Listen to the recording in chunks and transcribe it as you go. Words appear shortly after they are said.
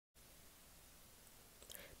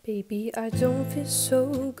Baby, I don't feel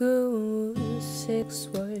so good. 6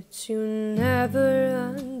 words you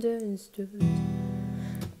never understood.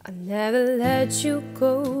 I never let you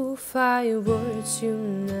go. 5 words you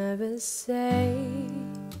never say.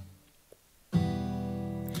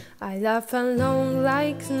 I laugh alone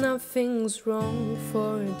like nothing's wrong.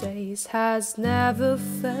 4 days has never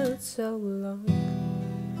felt so long.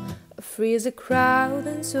 I freeze a crowd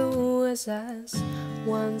and so as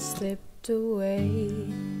one slipped away.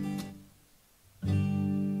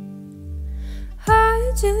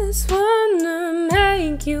 I just wanna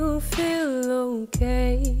make you feel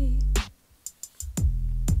okay,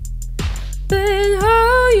 but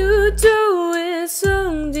all you do is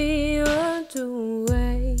look the other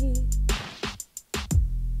way.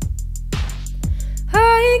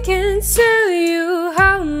 I can't tell you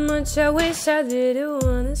how much I wish I didn't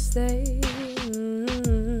wanna stay.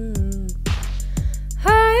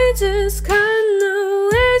 I just kinda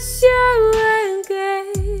wish you were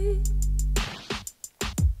gay.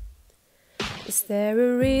 Is there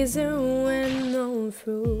a reason when I'm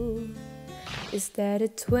through? Is that a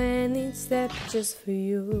 20 step just for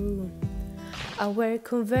you? I wear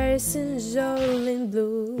Converse all in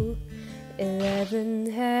blue,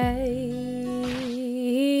 11 haze,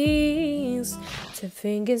 10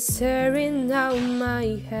 fingers tearing out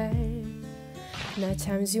my hair. 9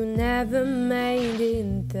 times you never made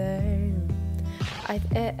it there. I've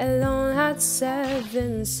ate alone at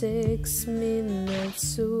 7, 6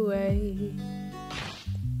 minutes away.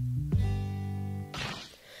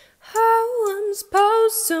 How I'm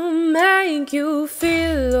supposed to make you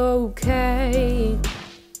feel okay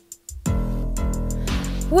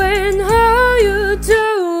when all you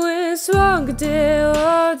do is walk the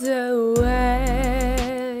other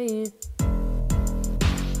way?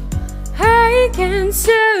 I can't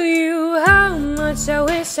tell you how much I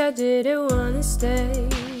wish I didn't wanna stay.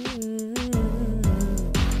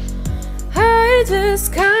 I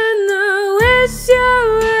just kinda wish you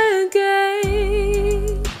were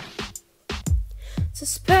gay.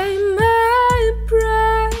 Just pay my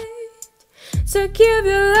pride, to give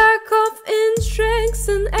you lack of interest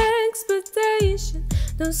and expectation.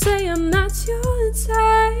 Don't say I'm not your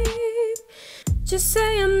type, just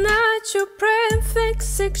say I'm not your perfect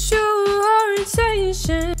sexual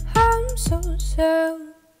orientation. I'm so selfish,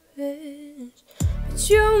 but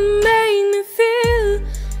you make me feel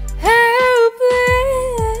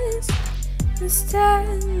helpless.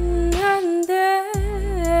 Instead another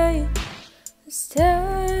day,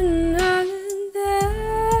 instead another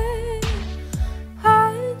day.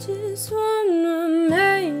 I just wanna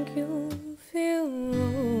make you feel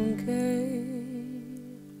okay,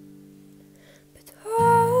 but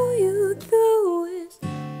all you do is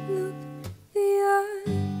look the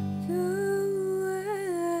other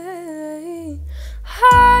way.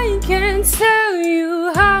 I can't tell you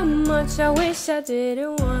how much I wish I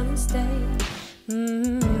didn't wanna stay.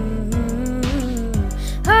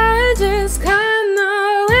 I just kinda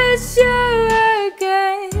wish you were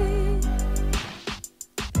gay.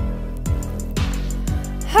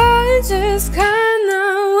 I just kinda